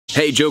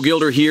Hey, Joe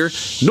Gilder here.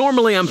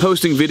 Normally I'm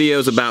posting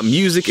videos about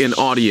music and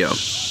audio,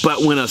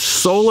 but when a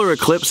solar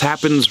eclipse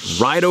happens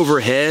right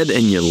overhead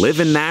and you live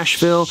in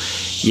Nashville,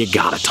 you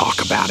gotta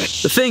talk about it.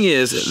 The thing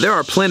is, there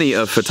are plenty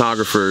of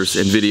photographers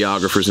and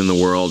videographers in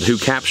the world who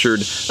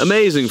captured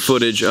amazing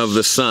footage of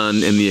the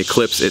sun and the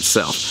eclipse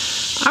itself.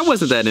 I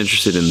wasn't that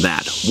interested in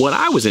that. What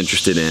I was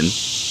interested in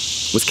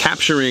was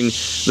capturing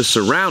the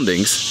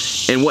surroundings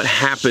and what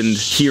happened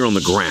here on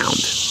the ground.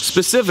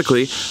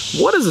 Specifically,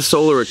 what does a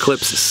solar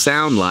eclipse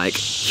sound like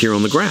here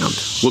on the ground?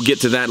 We'll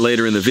get to that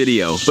later in the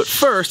video, but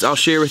first I'll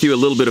share with you a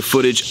little bit of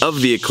footage of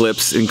the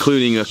eclipse,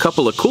 including a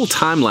couple of cool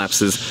time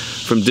lapses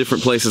from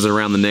different places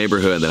around the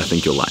neighborhood that I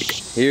think you'll like.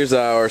 Here's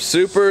our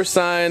super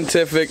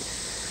scientific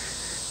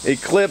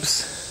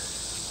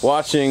eclipse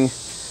watching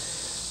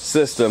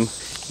system.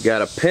 You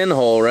got a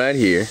pinhole right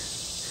here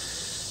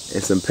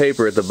and some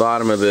paper at the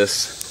bottom of this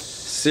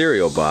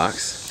cereal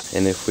box.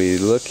 And if we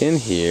look in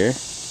here,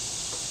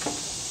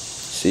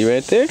 see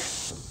right there?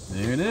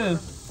 There it is.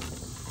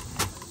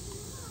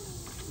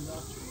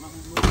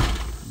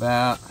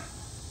 About a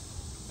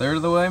third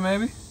of the way,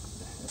 maybe?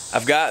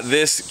 I've got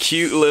this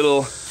cute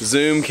little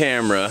zoom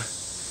camera,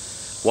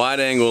 wide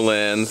angle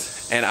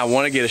lens, and I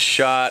want to get a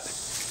shot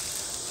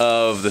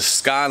of the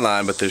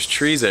skyline, but there's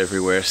trees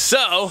everywhere,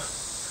 so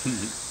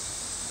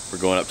we're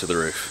going up to the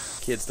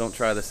roof. Kids, don't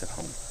try this at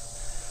home.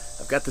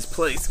 I've got this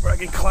place where I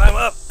can climb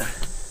up.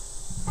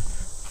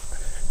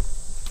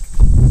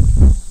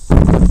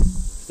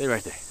 Stay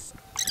right there.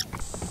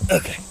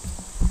 Okay.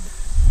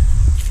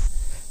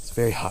 It's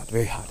very hot,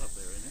 very hot.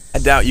 I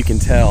doubt you can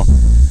tell,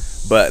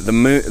 but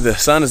the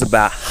sun is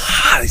about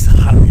hot. It's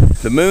hot up here.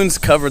 The moon's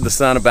covered the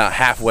sun about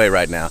halfway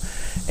right now,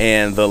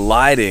 and the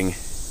lighting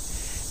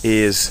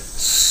is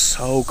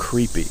so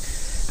creepy.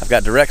 I've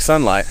got direct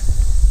sunlight,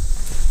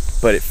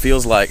 but it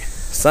feels like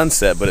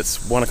sunset, but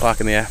it's 1 o'clock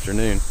in the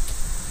afternoon.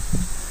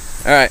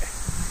 All right.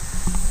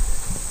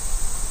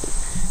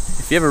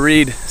 If you ever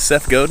read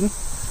Seth Godin,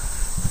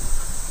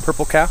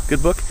 Purple Cow,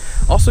 good book.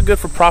 Also good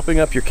for propping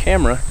up your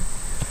camera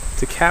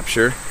to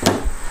capture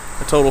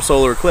a total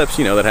solar eclipse,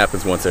 you know, that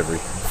happens once every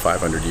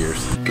 500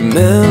 years.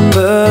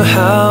 Remember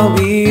how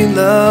we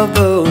loved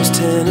those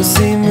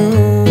Tennessee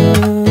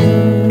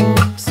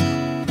moons.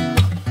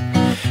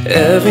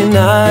 Every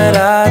night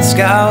I'd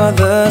scour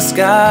the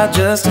sky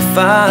just to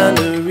find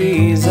a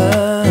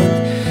reason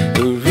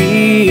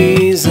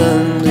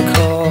to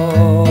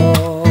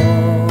call.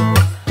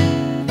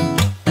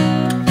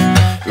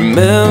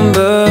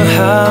 Remember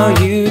how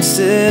you'd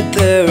sit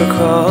there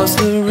across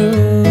the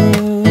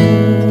room.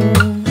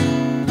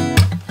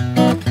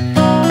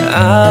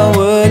 I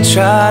would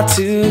try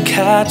to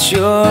catch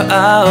your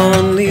eye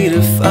only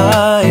to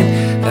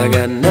find I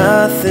got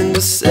nothing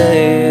to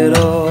say at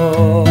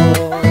all.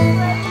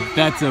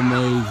 That's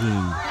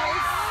amazing.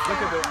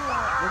 Look at the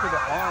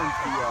orange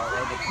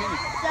or the pink.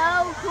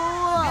 So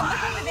cool.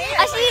 I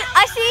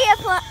see a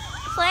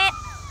plant.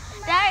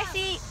 There I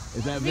see.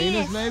 Is that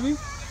Venus, maybe?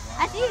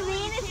 I see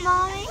Venus,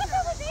 Mommy. Mommy, I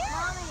see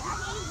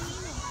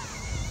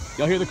Venus.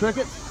 Y'all hear the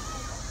crickets?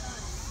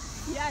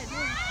 Yeah, I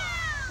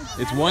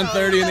do. It's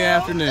 1:30 in the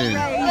afternoon.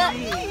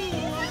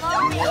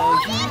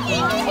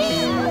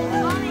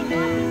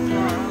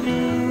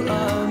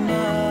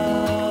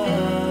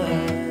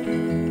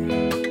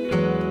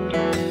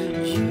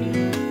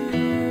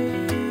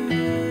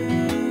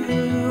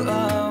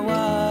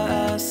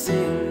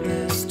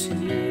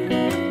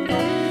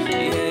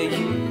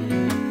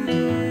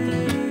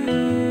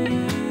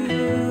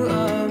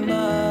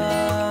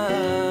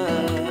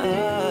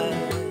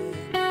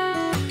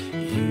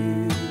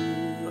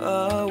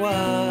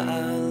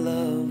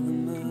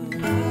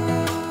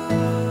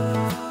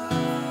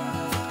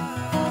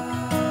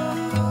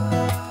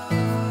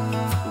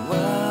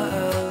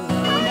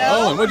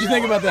 What'd you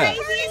think about that? It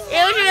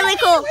was really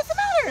cool. What's the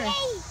matter? It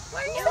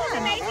was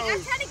amazing. I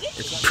was trying to get you.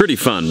 It's pretty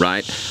fun,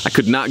 right? I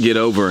could not get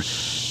over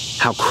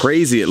how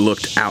crazy it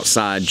looked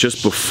outside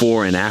just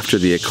before and after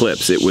the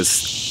eclipse. It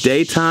was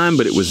daytime,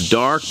 but it was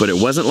dark, but it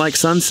wasn't like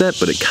sunset,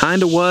 but it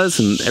kind of was,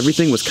 and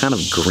everything was kind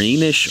of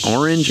greenish,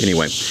 orange.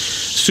 Anyway,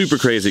 super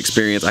crazy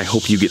experience. I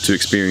hope you get to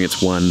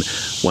experience one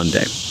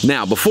day.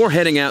 Now, before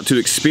heading out to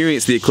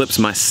experience the eclipse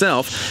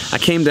myself, I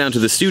came down to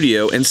the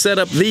studio and set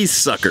up these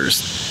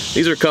suckers.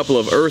 These are a couple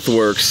of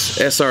Earthworks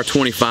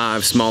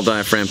SR25 small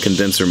diaphragm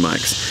condenser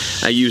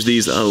mics. I use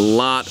these a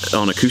lot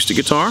on acoustic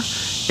guitar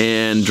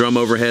and drum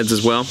overheads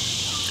as well.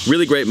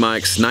 Really great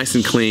mics, nice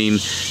and clean,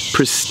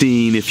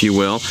 pristine, if you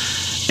will.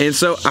 And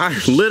so I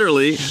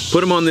literally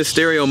put them on this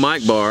stereo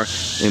mic bar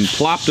and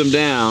plopped them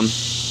down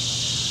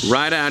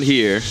right out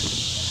here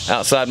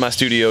outside my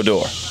studio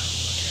door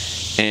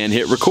and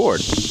hit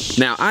record.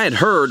 Now, I had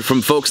heard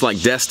from folks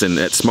like Destin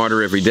at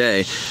Smarter Every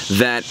Day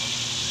that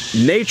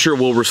nature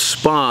will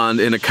respond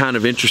in a kind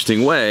of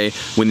interesting way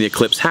when the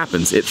eclipse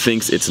happens. It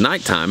thinks it's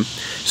nighttime,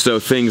 so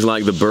things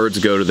like the birds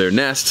go to their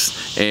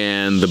nests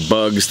and the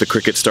bugs, the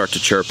crickets start to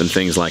chirp and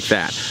things like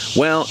that.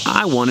 Well,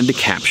 I wanted to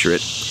capture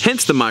it,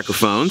 hence the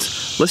microphones.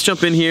 Let's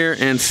jump in here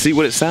and see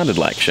what it sounded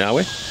like, shall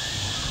we?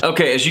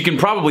 Okay, as you can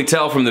probably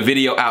tell from the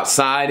video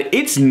outside,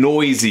 it's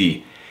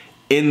noisy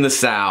in the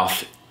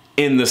South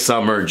in the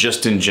summer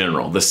just in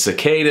general. The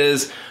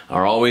cicadas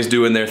are always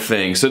doing their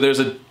thing, so there's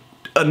a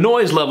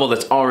noise level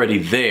that's already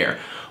there.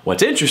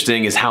 What's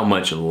interesting is how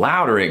much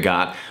louder it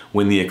got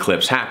when the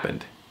eclipse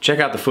happened. Check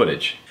out the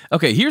footage.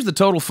 Okay, here's the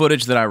total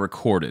footage that I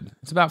recorded.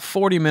 It's about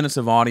 40 minutes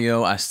of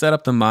audio. I set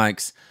up the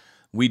mics.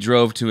 We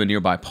drove to a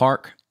nearby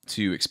park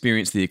to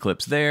experience the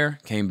eclipse there,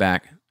 came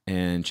back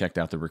and checked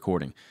out the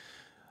recording.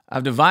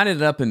 I've divided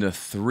it up into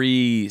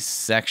 3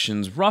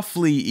 sections,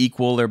 roughly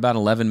equal. They're about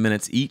 11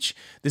 minutes each.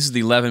 This is the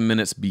 11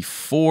 minutes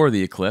before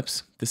the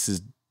eclipse. This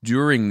is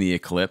during the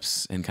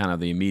eclipse and kind of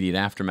the immediate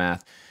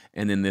aftermath.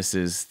 And then this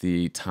is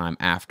the time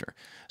after.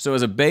 So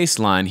as a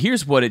baseline,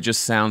 here's what it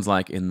just sounds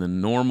like in the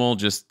normal,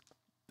 just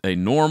a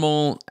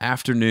normal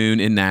afternoon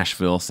in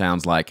Nashville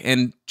sounds like.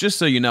 And just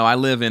so you know, I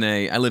live in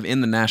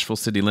the Nashville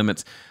city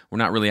limits. We're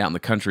not really out in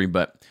the country,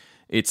 but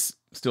it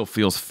still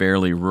feels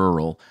fairly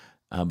rural.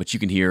 But you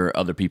can hear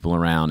other people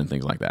around and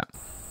things like that.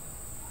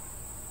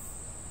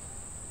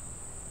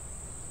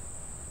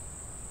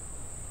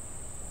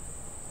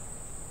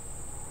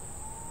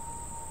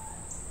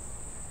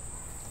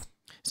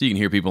 So you can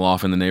hear people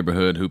off in the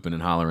neighborhood hooping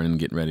and hollering and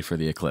getting ready for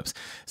the eclipse.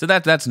 So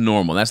that's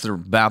normal. That's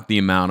about the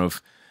amount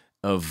of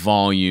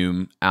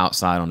volume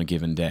outside on a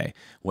given day.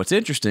 What's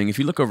interesting, if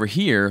you look over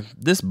here,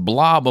 this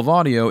blob of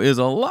audio is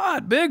a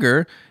lot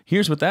bigger.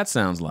 Here's what that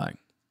sounds like.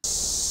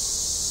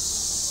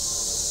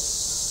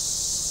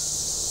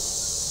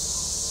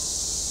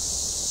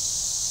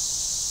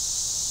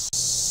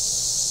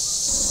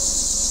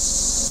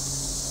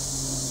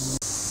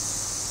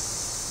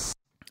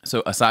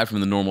 So aside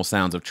from the normal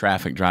sounds of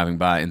traffic driving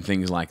by and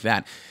things like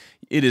that,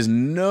 it is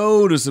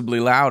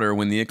noticeably louder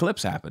when the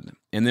eclipse happened.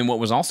 And then what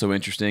was also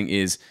interesting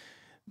is,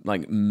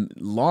 like,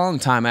 long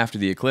time after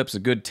the eclipse, a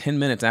good 10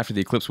 minutes after the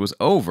eclipse was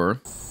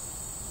over,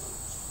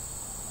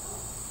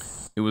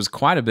 it was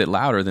quite a bit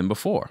louder than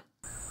before.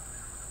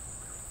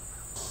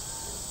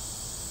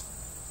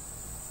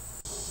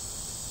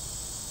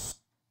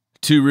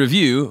 To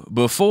review,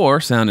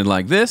 before sounded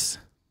like this.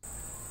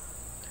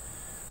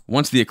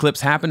 Once the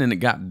eclipse happened and it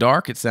got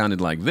dark, it sounded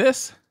like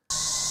this.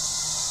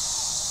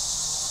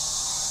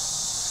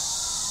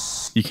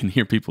 You can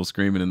hear people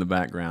screaming in the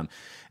background.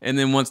 And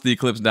then once the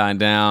eclipse died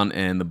down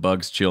and the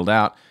bugs chilled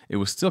out, it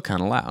was still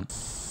kind of loud.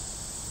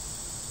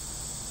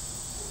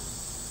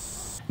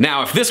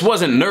 Now, if this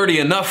wasn't nerdy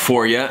enough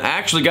for you, I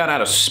actually got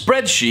out a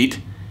spreadsheet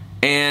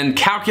and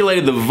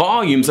calculated the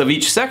volumes of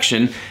each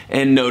section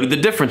and noted the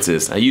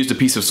differences. I used a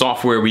piece of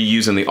software we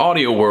use in the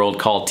audio world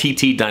called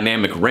TT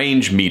Dynamic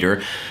Range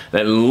Meter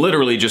that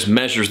literally just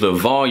measures the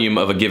volume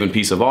of a given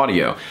piece of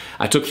audio.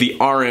 I took the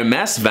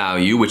RMS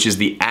value, which is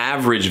the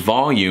average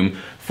volume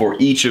for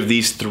each of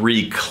these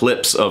 3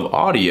 clips of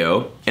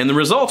audio, and the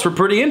results were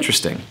pretty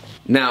interesting.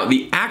 Now,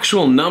 the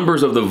actual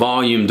numbers of the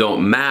volume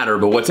don't matter,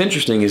 but what's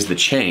interesting is the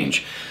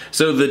change.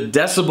 So the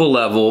decibel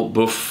level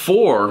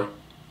before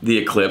the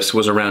eclipse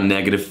was around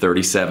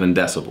 -37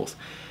 decibels.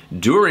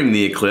 During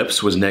the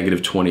eclipse was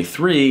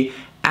 -23,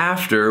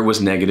 after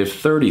was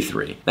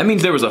 -33. That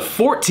means there was a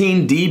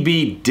 14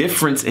 dB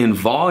difference in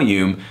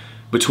volume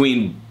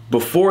between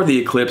before the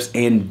eclipse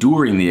and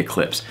during the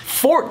eclipse.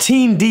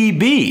 14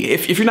 dB!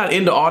 If you're not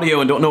into audio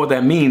and don't know what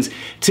that means,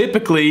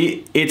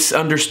 typically it's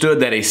understood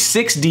that a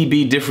 6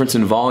 dB difference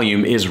in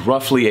volume is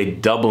roughly a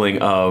doubling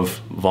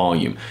of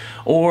volume.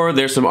 Or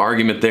there's some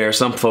argument there.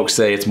 Some folks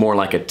say it's more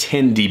like a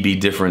 10 dB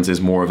difference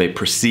is more of a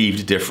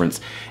perceived difference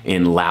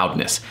in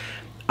loudness.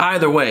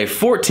 Either way,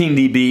 14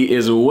 dB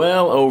is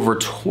well over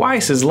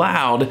twice as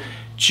loud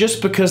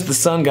just because the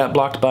sun got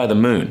blocked by the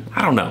moon.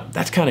 I don't know,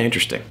 that's kind of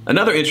interesting.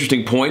 Another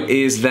interesting point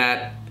is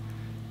that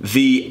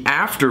the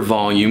after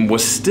volume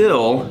was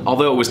still,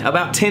 although it was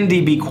about 10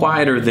 dB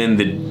quieter than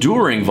the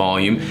during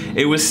volume,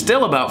 it was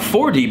still about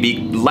 4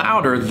 dB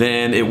louder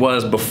than it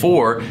was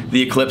before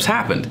the eclipse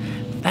happened.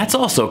 That's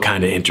also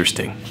kind of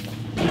interesting.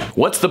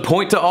 What's the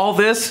point to all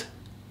this?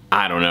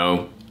 I don't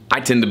know. I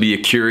tend to be a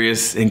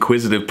curious,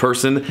 inquisitive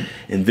person,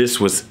 and this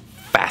was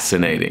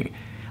fascinating.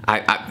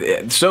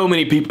 So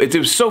many people, it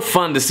was so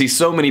fun to see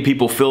so many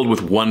people filled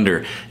with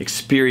wonder,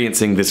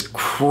 experiencing this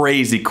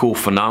crazy cool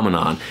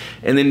phenomenon.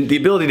 And then the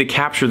ability to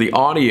capture the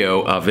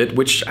audio of it,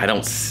 which I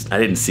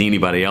didn't see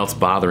anybody else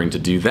bothering to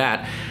do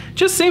that,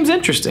 just seems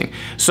interesting.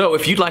 So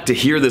if you'd like to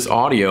hear this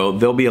audio,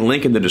 there'll be a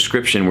link in the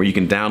description where you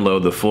can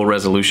download the full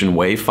resolution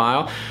WAV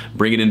file,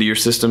 bring it into your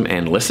system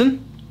and listen.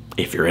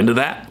 If you're into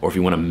that, or if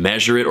you want to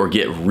measure it or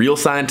get real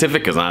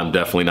scientific, because I'm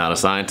definitely not a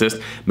scientist,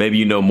 maybe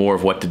you know more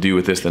of what to do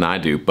with this than I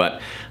do,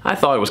 but I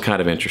thought it was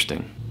kind of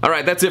interesting. All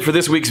right, that's it for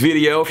this week's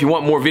video. If you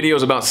want more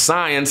videos about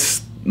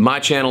science, my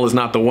channel is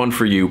not the one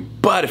for you,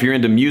 but if you're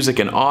into music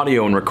and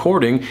audio and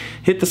recording,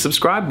 hit the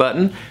subscribe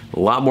button. A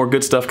lot more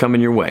good stuff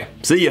coming your way.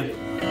 See ya.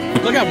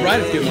 Look how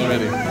bright it's getting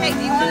already. Hey, do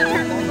you want to